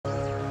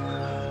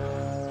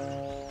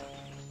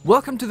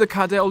Welcome to the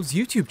Daedalus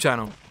YouTube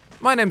channel.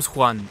 My name's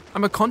Juan.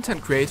 I'm a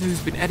content creator who's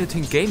been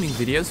editing gaming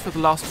videos for the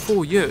last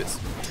 4 years.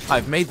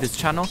 I've made this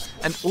channel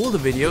and all the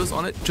videos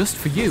on it just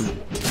for you.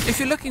 If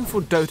you're looking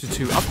for Dota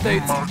 2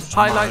 updates,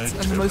 highlights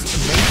and the most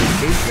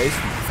amazing gameplays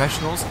from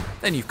professionals,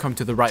 then you've come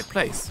to the right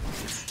place.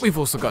 We've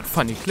also got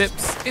funny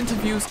clips,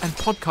 interviews and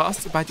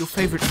podcasts about your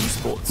favorite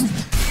esports.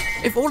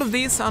 If all of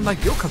these sound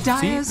like your cup of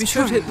tea, be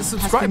sure to hit the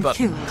subscribe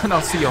button and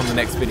I'll see you on the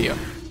next video.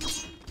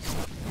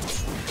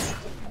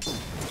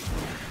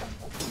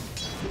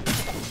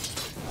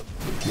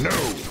 No.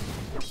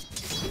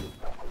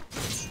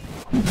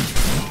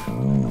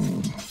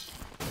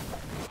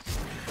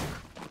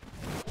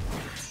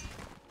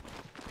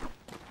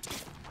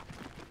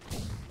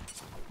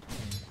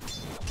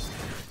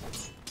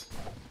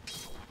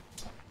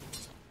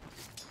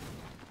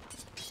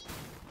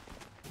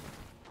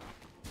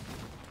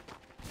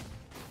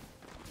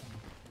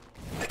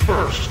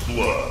 First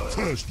blood.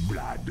 First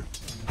blood.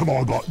 Have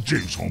I got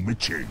juice on my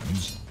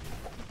chins?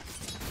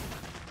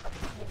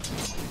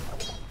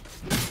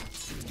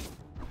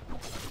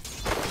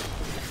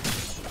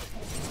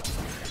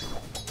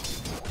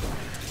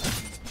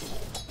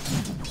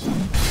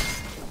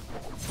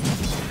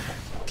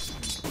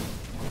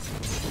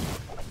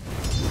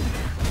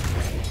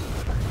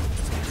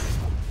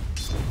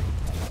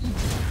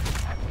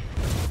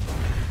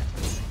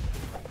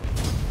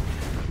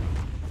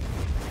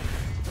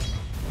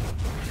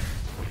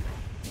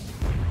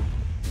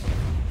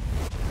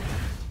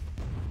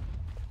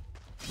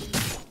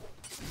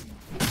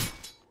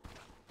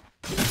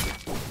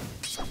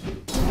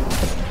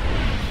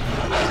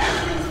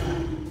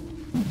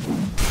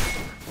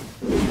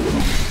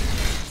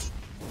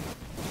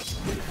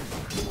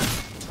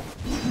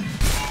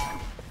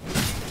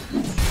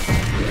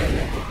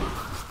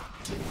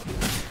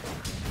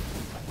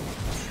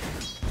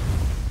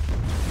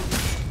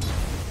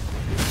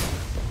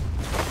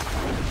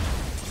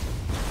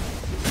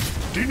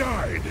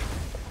 Denied!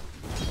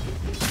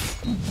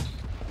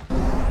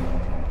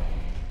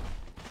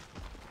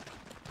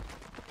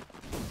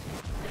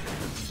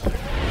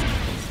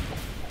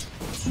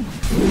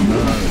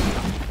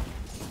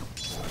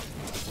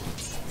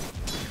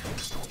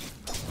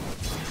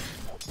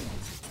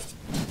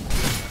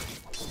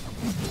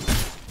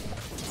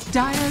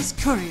 Dire's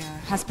courier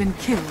has been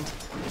killed.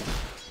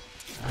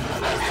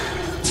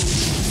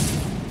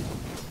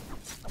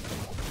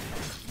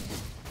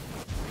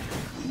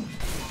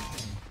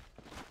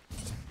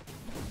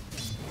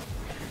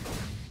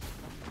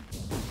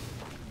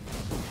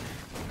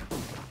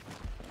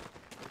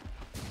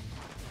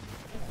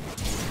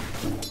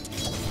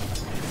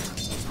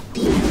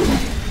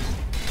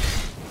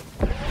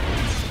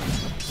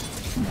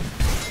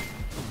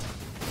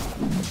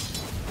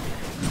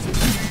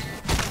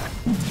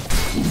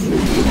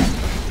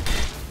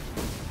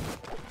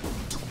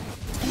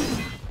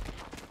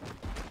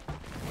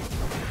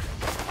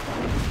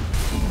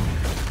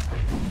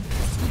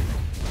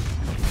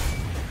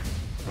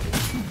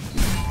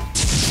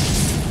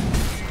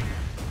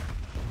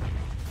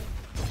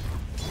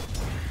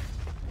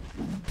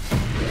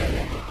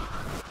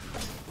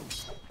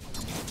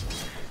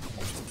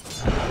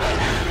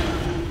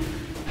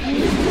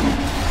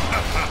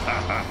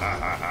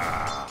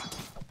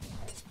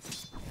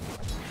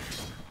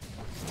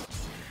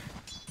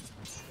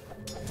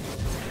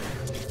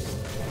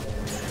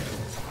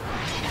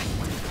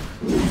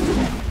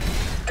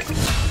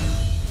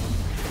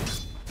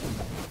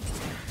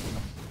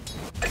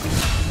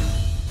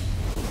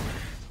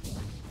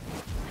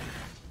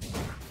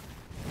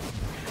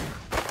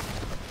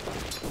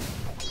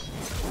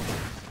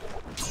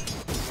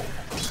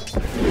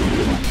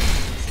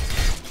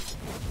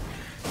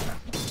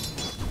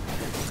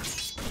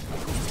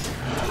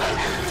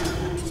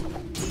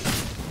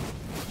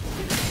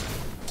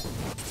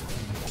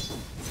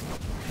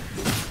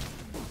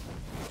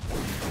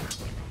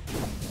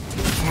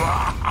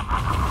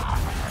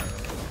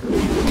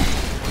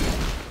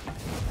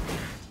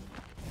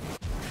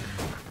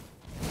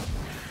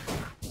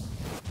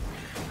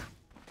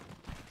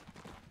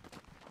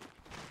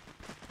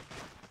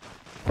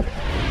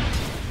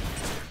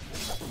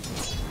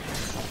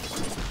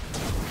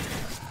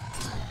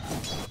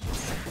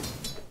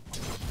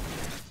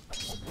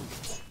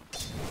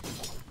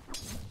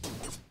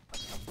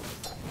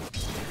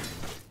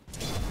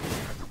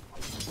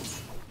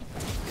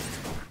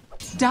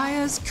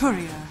 Dire's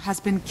courier has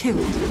been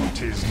killed.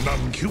 'Tis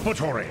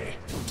non-cupatory.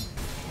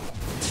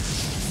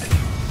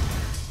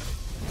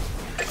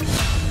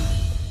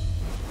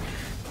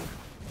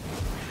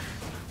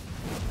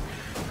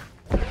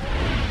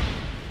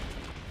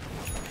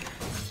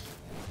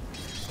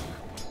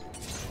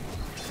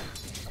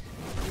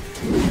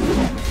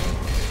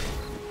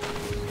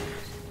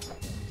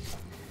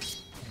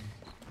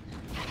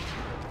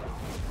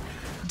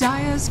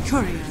 Dire's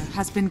courier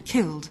has been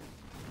killed.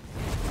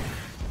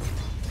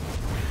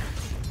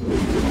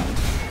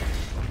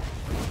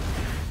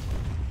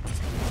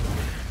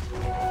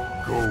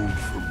 Gold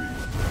for me.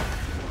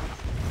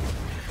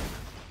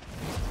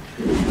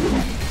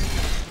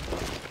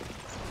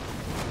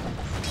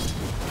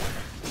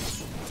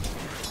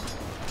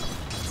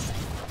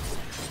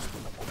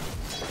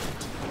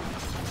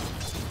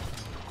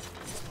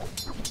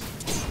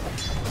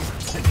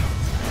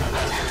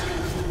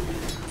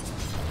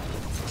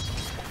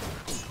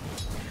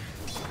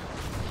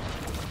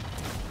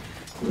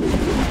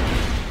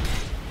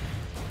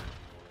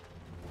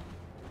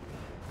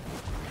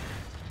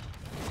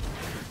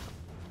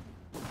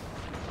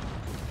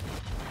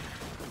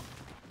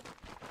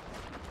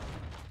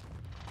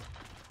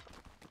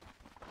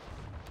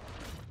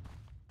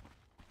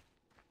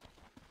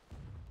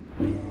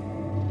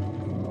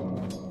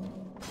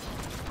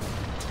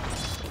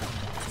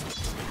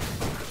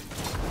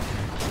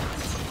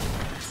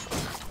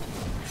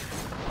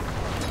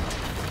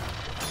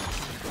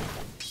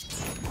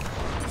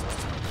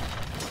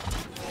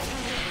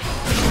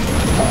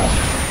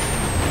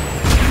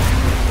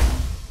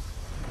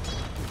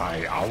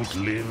 I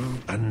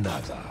outlive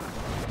another.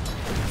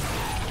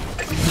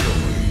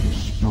 Killing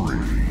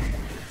spree.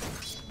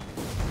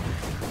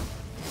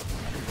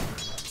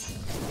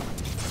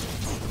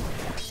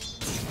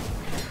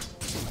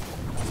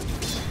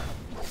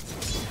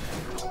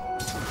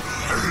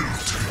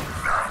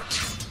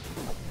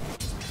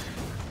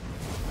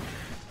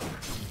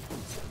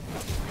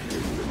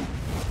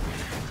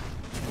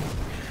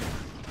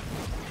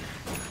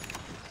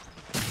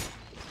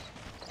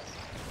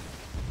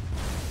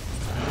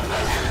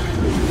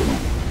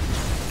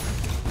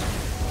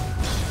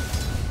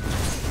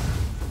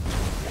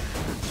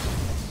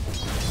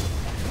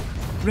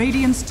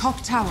 Radiant's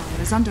top tower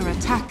is under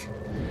attack.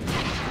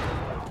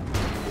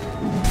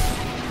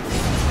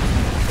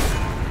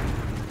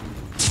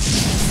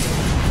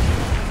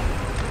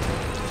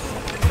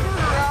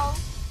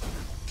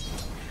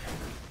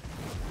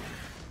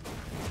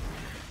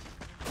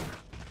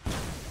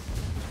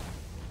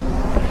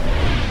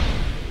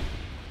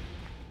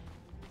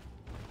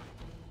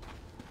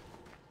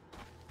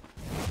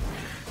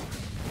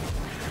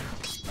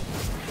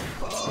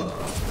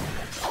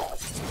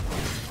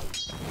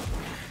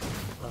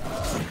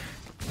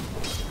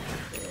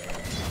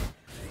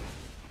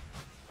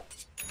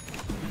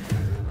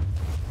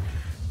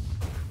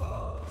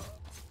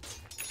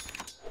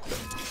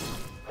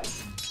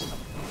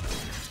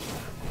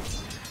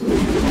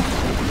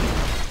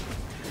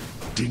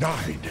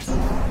 Denied.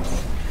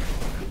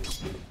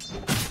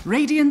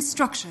 Radiant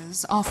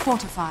structures are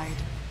fortified.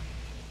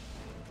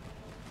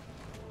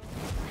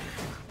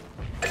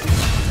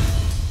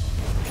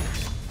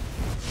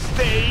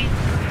 Stay.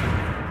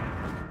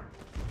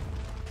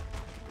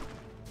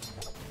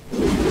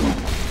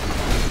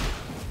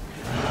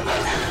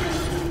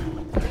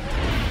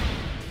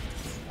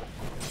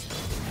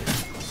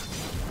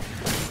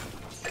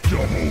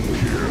 Double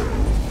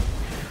kill.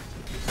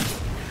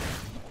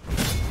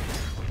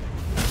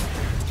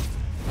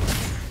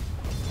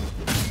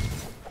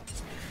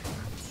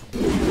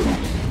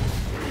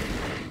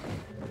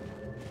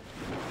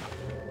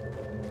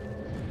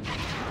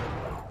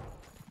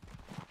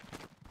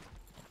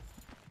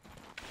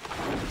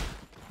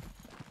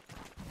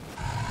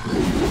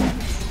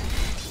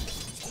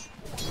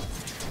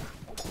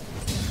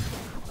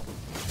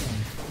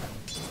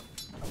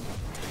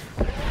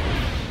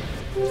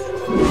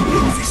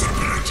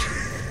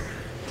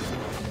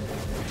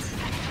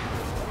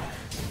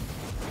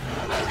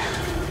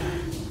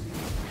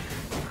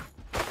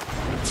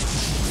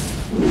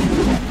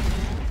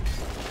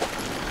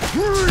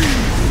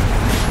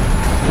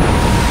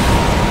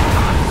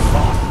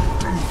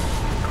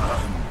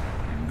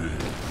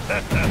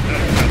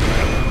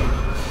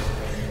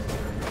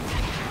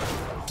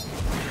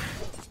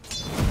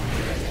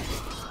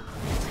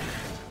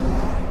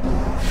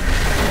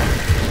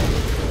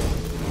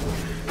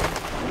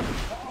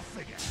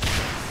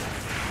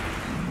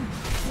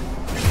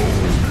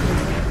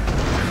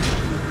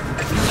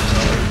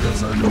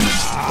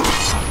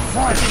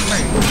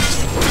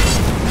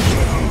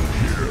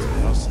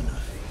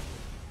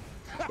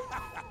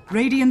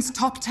 Radiant's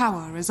top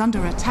tower is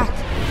under attack.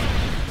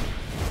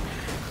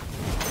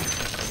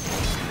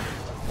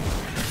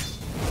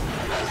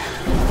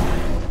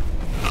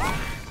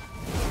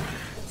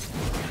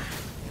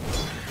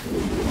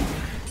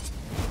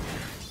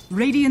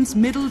 Radiant's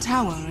middle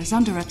tower is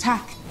under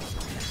attack.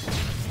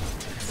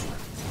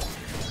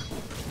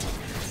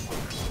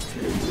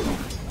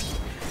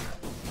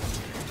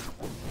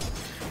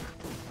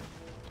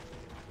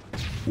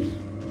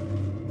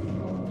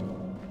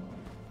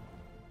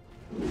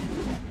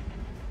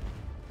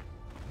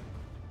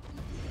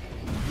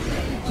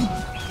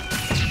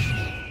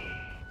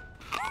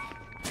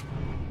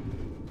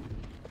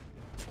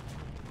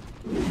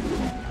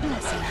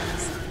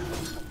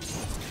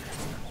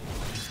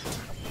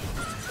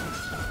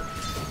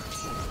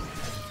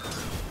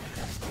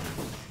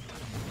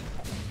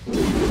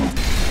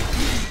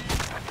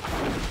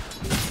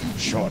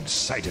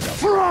 Short-sighted of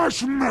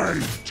fresh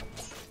mate!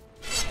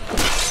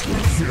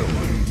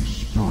 Killing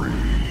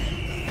spree.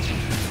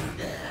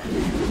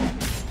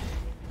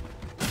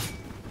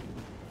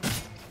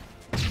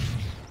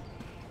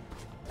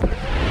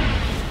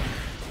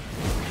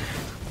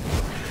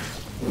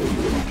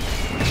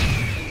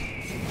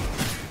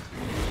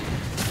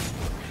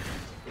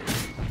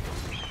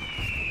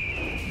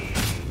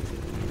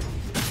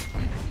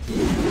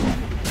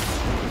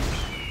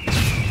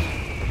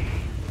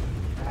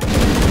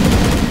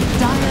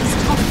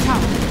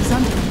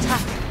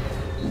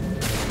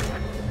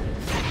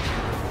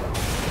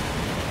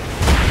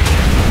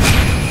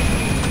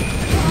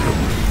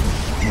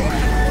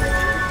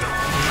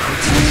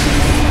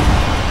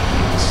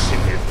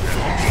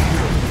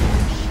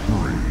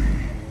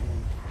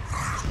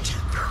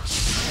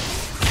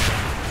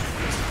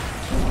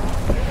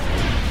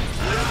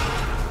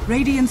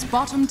 Radiant's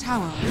bottom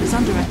tower is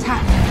under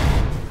attack.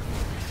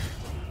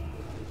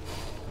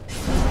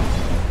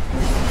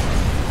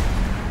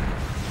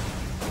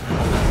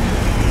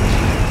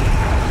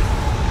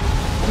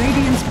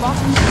 Radiant's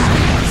bottom tower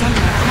is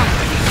under attack.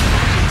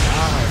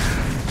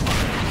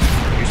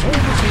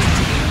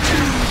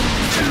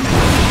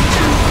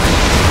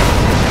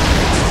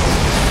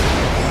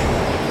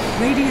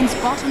 Radiant's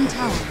bottom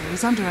tower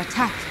is under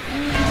attack.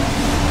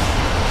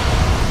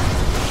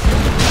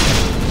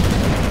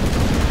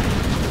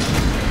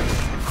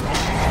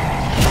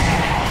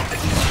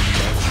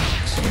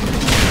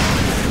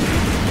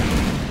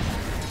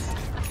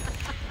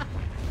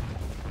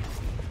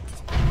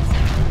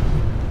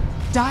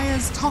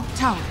 Dire's top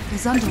tower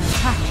is under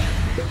attack.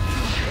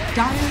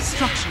 Dire's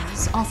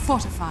structures are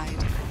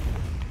fortified.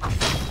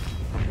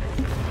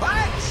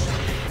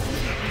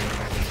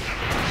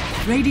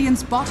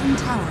 Radiant's bottom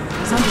tower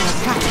is under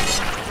attack.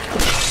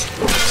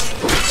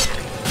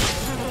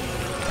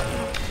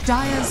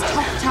 Dire's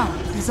top tower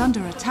is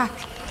under attack.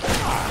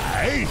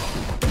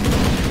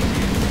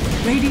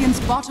 Radiant's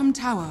bottom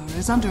tower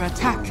is under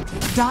attack.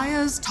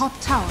 Dire's top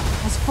tower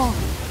has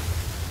fallen.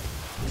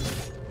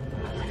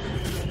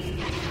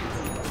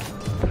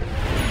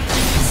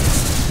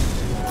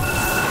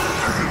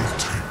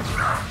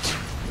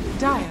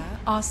 Dire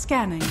are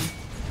scanning.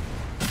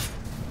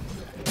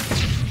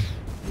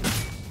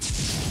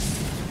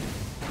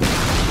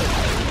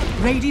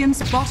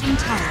 Radiant's bottom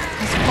tower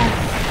has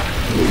fallen.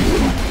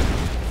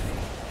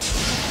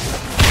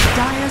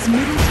 Dire's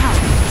middle tower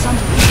is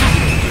under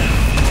attack.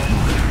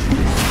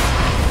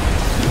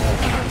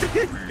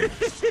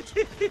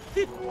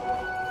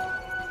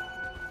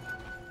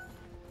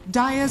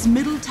 Dire's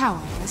middle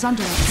tower is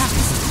under attack.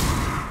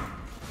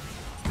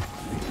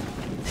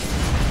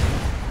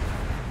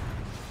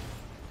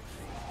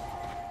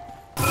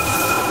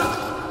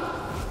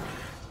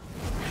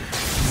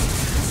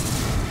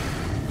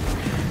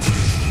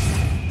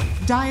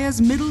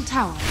 Dire's middle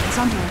tower is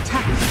under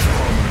attack.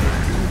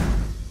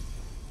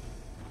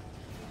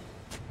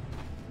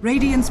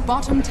 Radiant's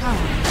bottom tower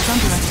is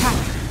under attack.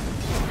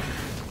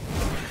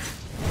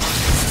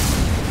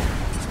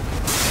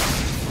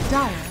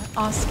 Dire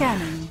are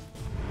scanning.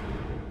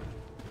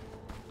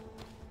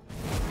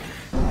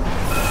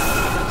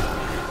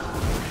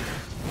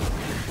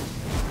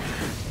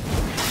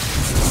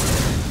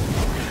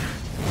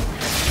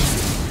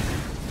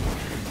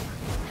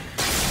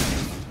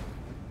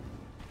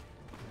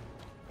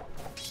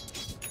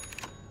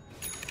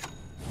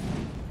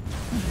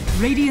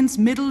 Radiant's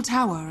middle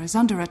tower is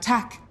under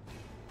attack.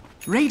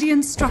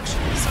 Radiant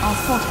structures are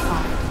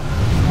fortified.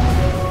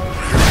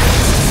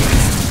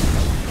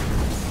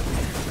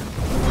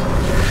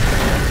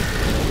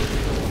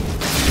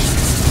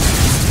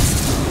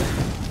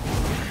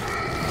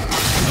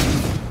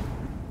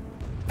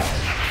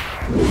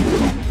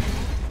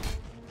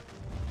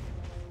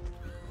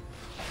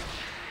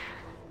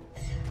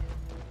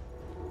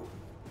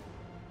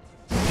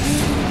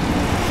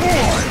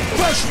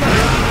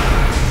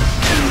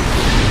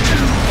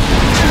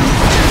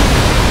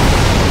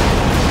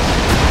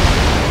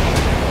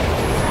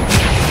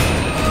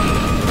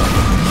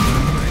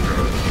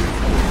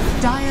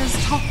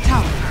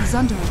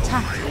 Under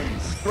attack.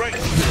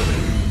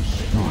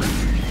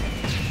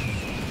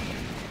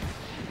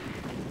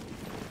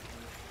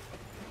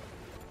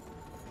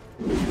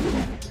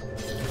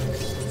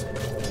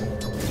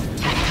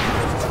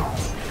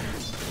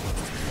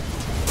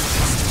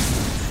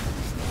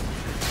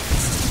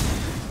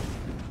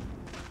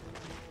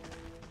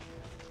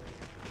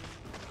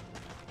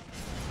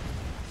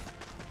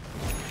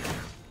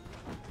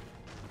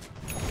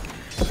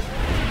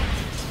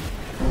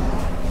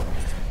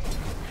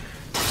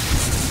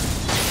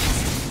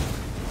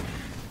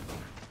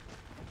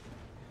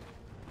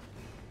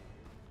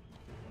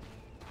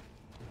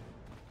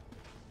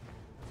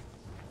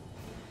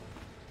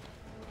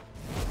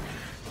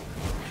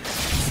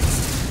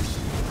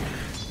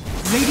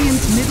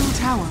 Radiant's middle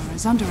tower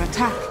is under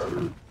attack.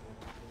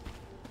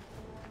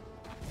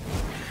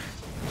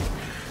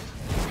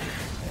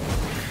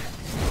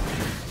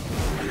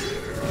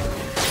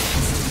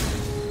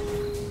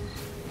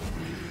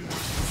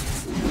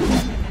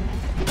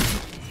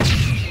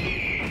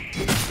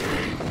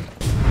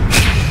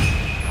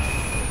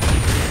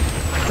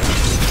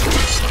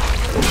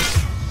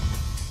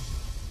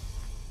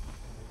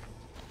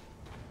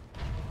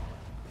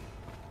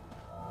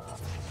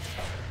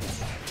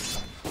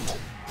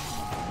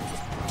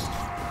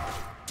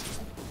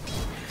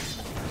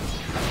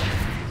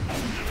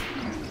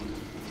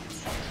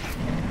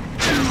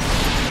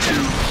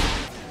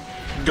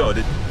 Got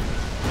it.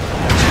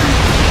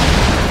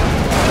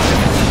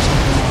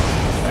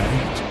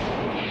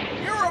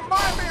 You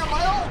remind me of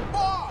my old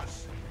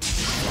boss!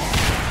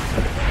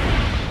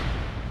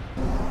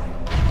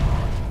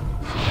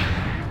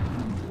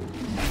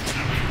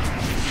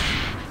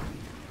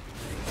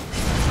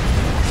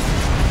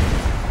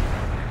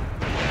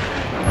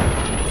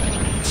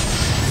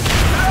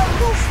 Now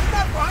loosen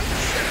that right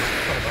ship!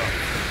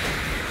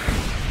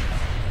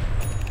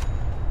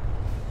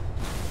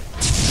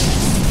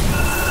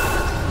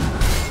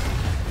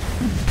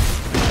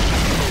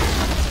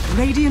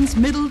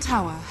 middle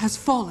tower has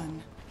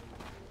fallen.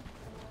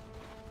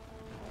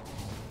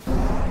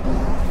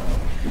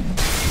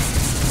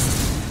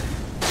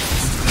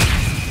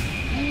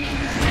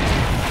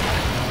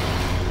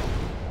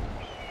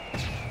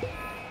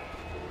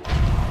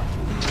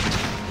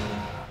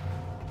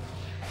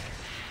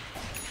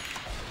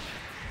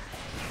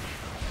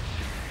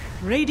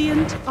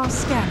 Radiant are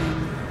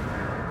scanning.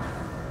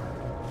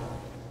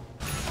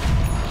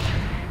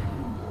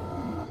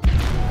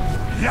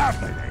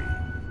 Lovely.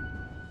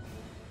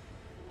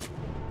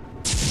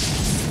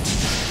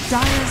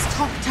 Dire's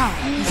top tower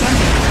is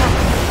under attack.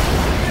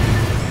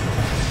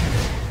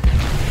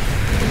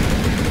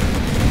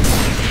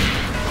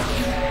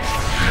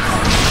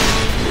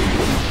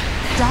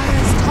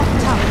 Dire's top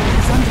tower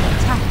is under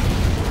attack.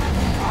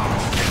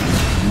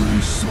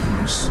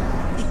 Resource.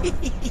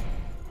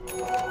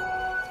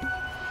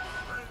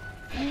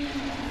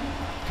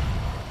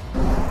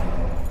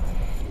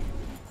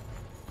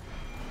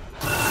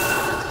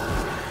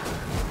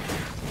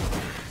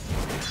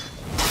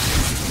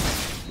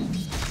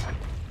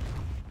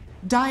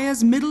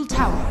 Dire's middle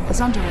tower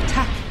is under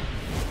attack.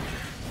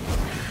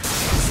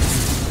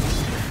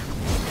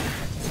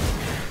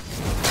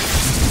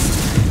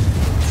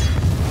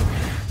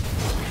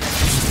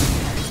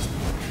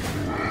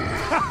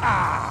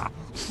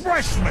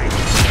 Fresh meat!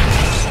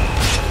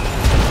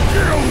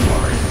 Get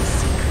over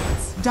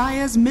it!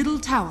 Dire's middle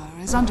tower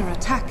is under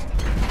attack.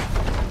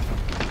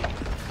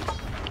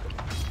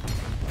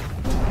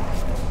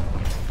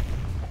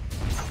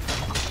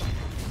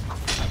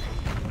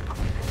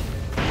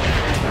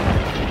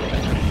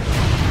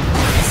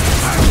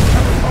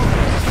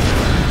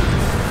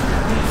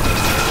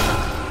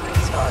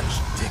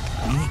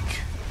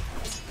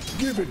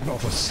 Give it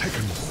not a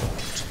second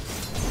thought.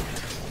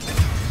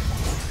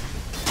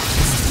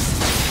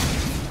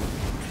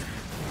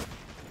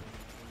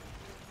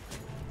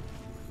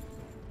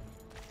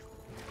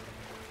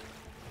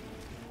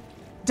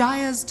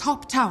 Dire's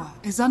top tower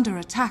is under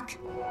attack.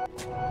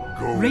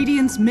 Go.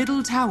 Radiant's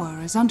middle tower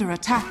is under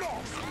attack.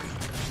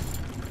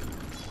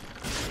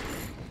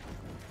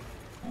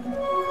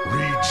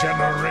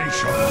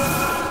 Regeneration.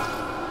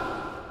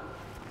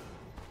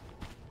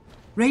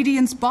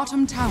 Radiant's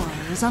bottom tower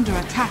is under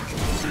attack.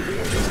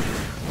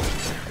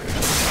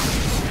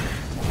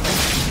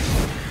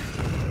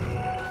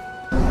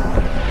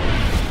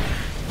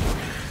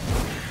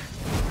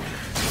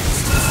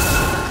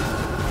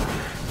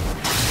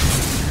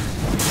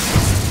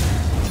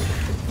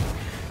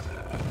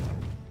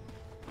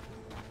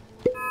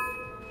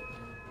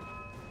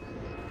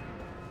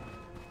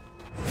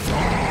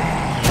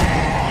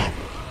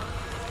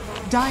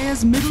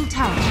 Dire's middle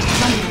tower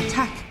is under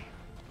attack.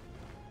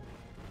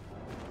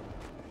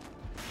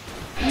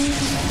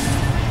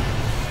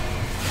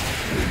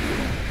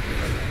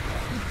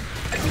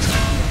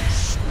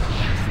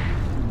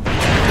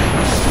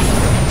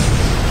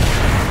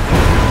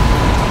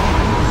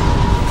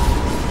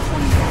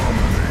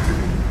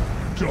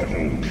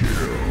 Double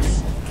kill.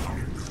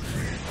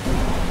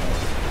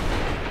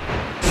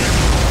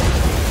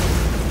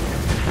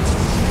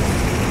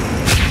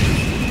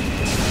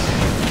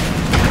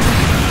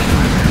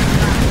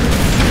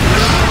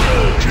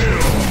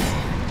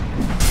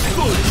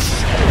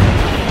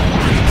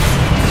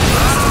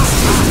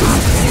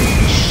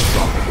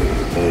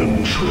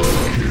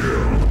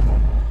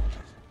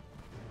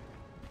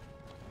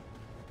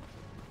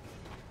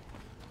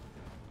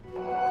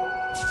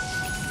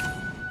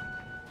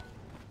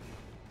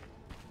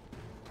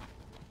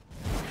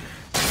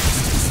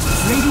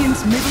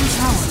 Radiant's middle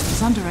tower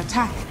is under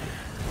attack.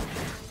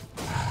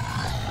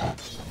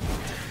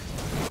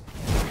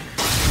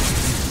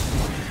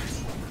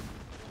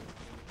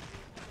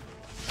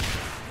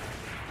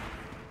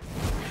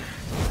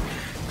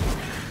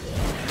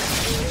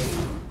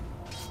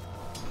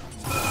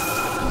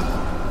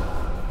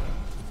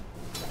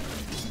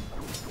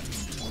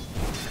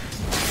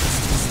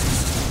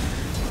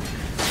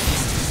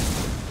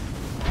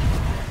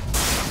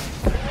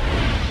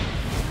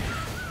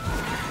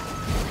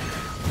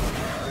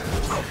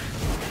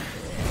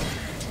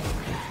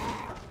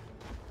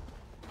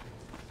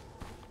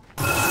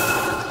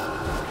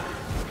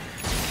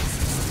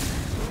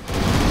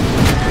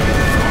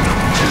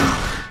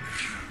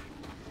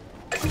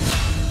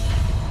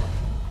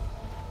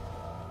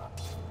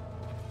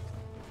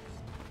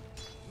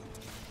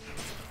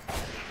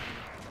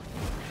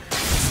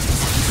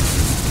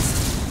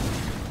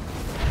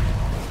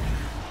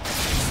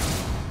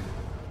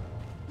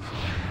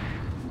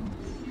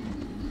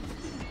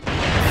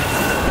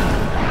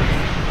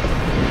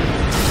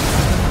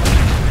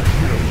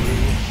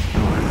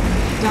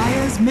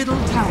 Dire's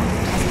middle tower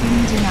has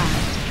been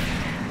denied.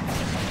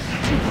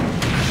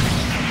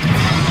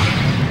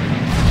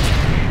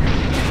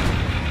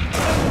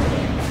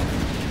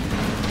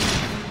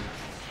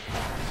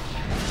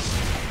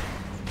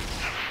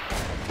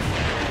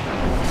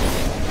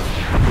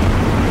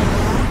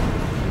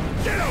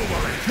 Get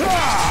over it!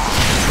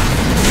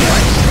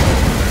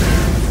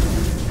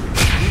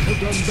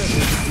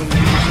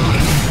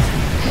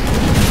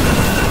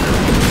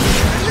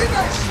 You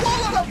guys swallow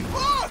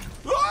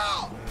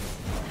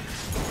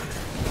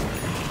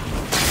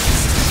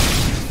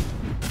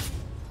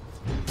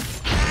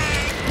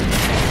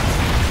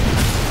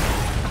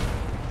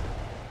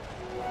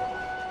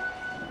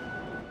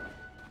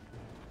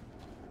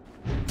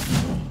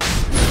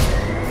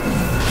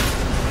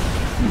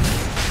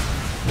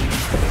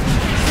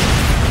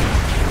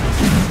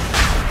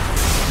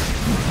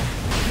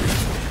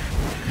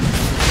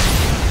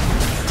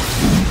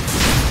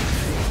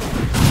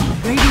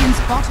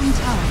bottom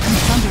tower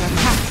is under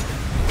attack.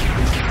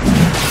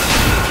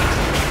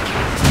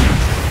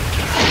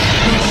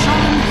 Your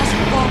shaman has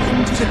fallen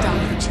to the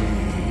Daedalus.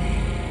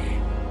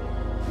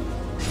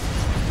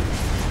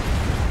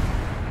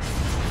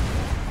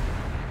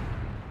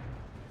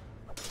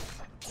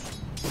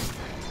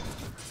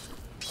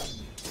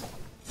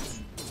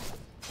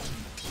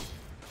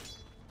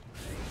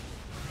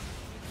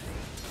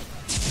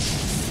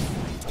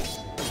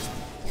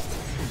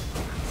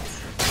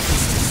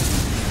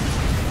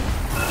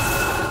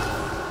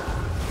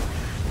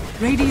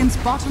 Radiant's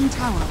bottom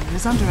tower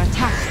is under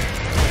attack.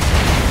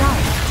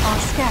 Dire are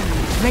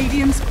scanning.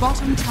 Radiant's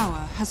bottom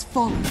tower has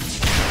fallen.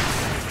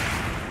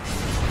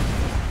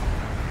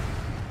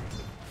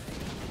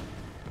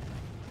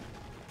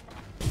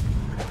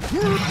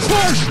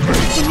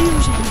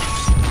 Illusion.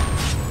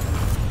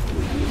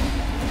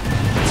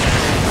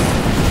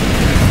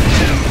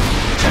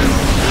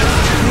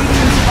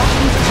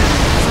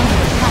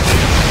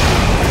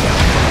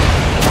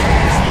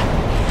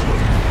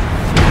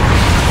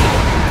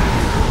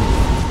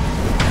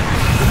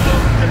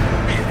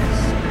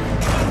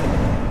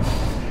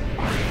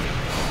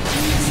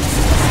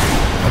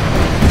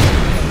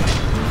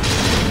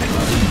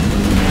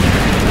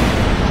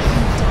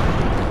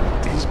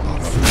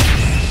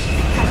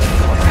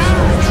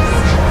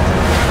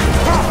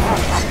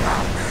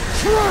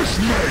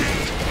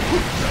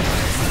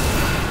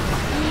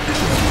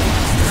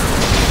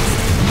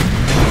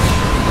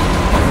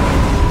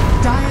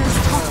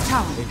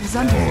 Is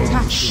under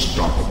attack.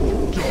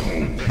 Unstoppable.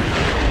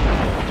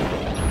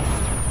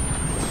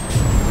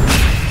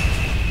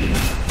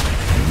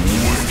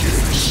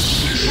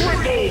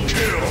 Triple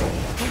kill.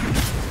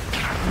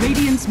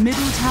 Radiant's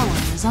middle tower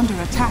is under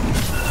attack.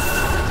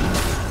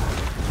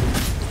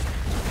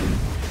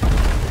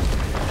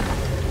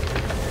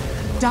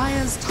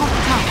 Dire's top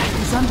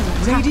tower is under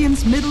attack.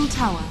 Radiant's middle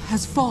tower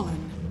has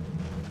fallen.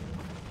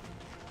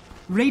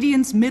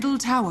 Radiant's middle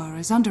tower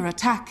is under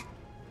attack.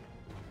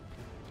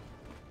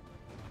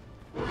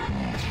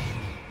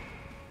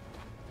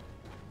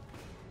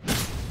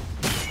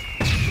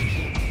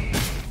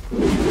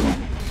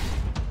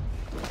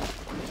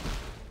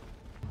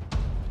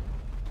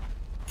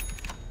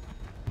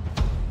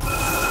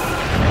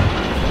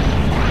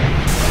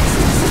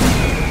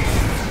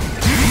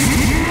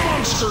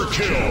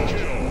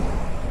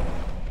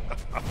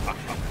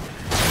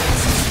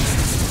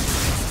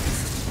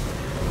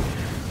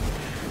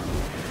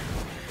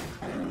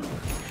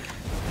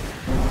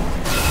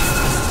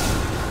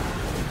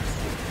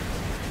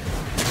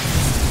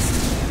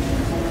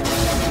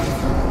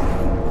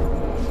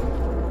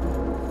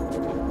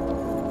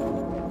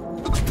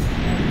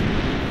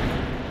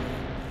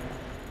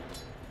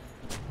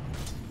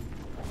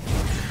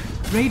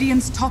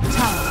 Radiant's top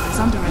tower is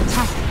under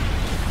attack.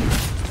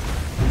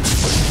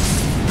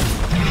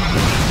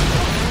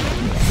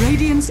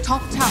 Radiant's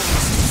top tower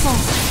is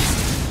falling.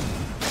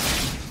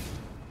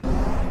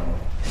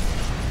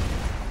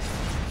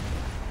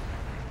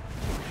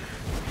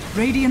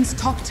 Radiant's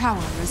top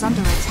tower is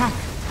under attack.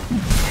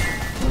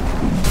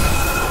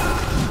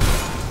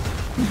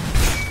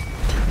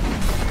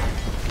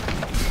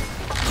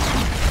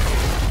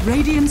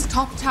 Radiant's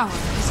top tower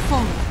is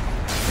falling.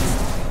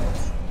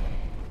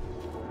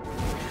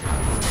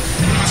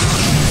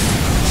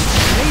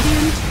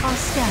 Are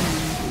scanning.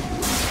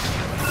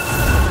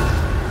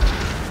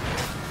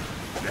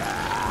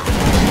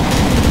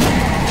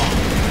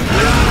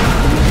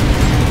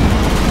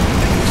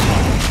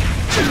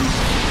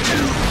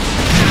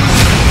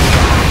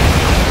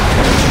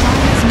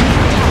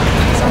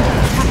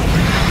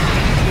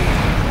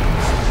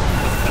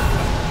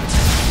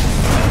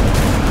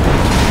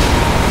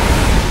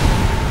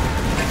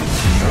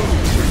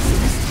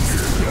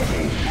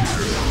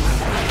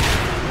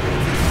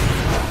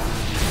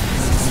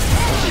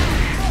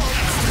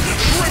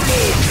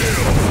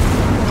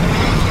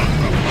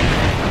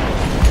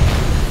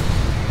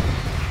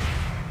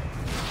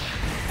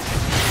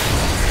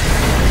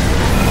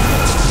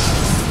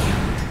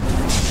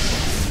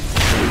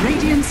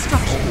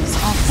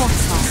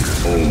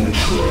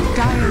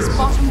 Dire's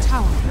bottom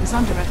tower is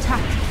under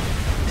attack.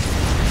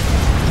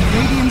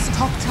 Radiant's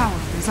top tower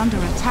is under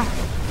attack.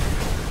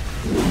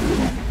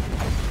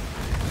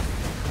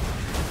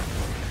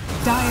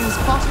 Dire's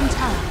bottom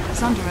tower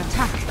is under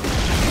attack.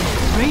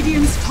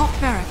 Radiant's top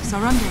barracks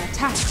are under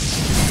attack.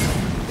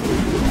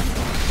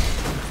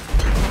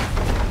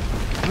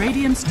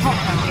 Radiant's top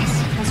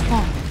barracks has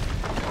fallen.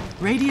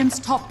 Radiant's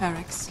top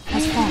barracks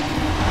has fallen.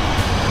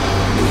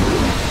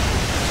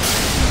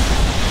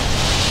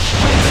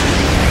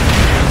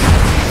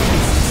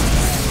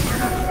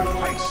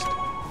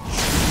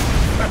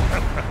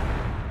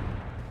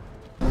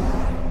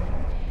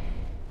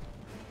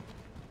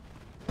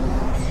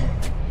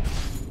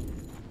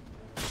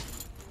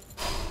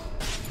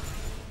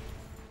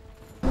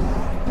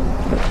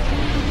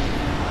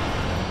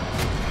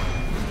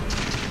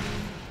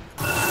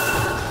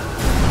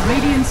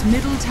 Radiant's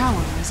middle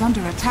tower is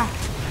under attack.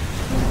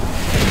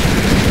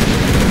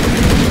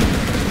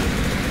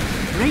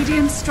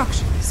 Radiant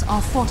structures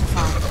are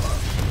fortified.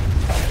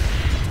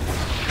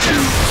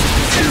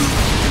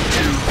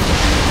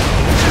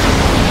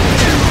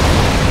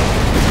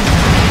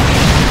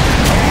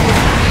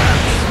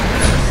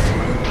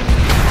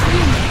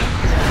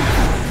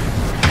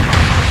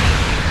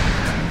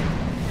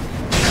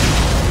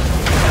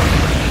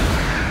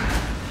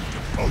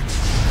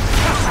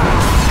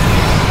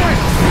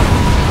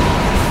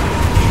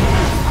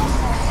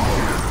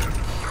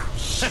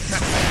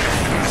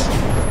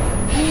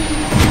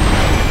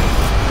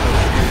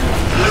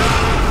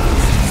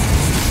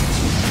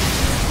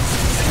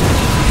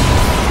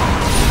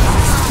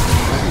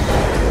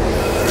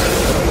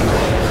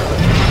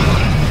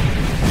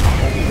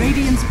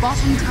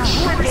 bottom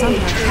tower is under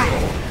attack.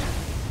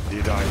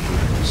 Did I hear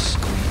a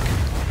squeak?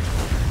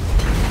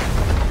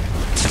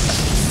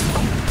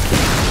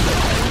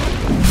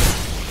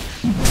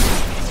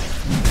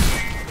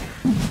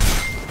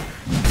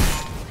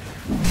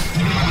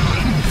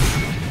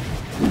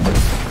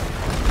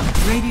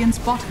 Radiant's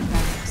bottom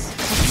barracks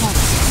have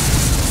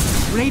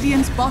fallen.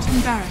 Radiant's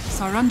bottom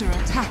barracks are under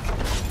attack.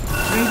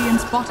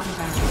 Radiant's bottom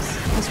barracks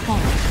has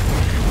fallen.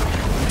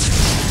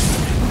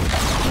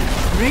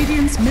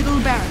 Radiant's middle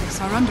barracks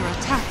are under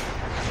attack.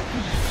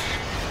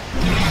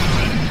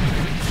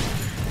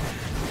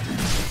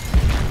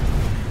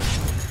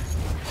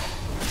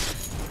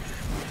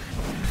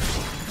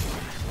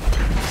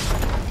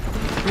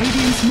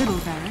 Radiant's middle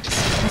barracks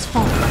has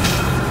fallen.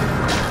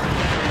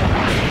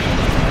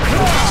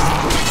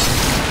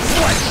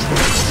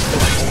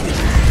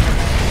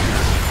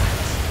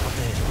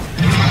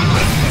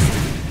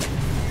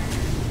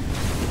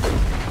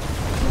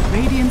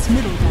 Radiant's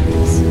middle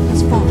barracks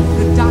has fallen.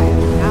 The Dire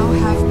now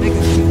have Micke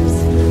Kez.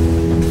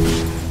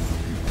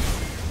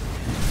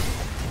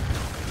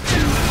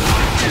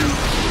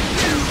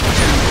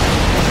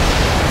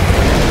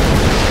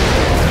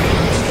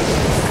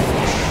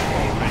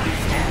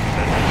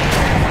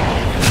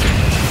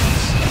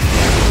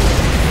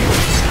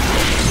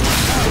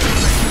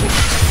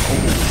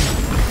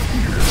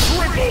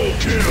 Triple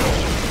kill!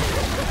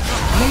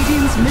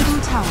 Radiant's middle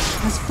tower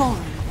has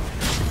fallen.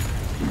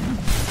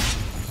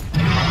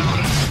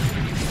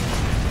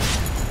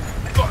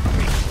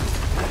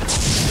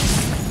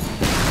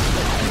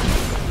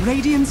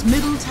 Radiant's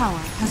middle tower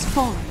has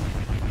fallen.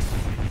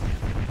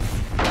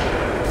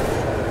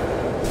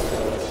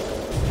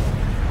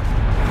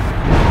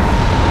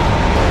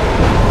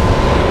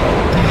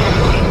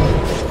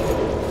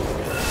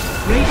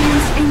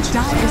 Radiant's ancient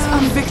die is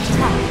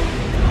unvictored.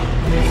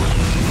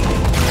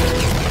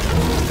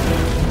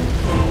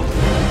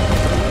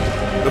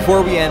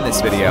 Before we end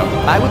this video,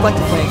 I would like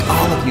to thank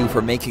all of you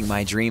for making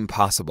my dream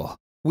possible.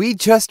 We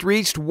just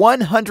reached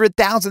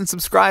 100,000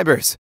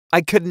 subscribers.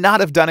 I could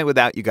not have done it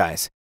without you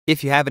guys.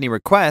 If you have any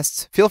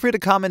requests, feel free to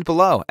comment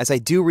below, as I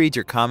do read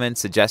your comments,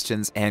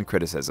 suggestions, and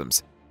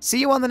criticisms. See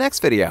you on the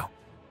next video.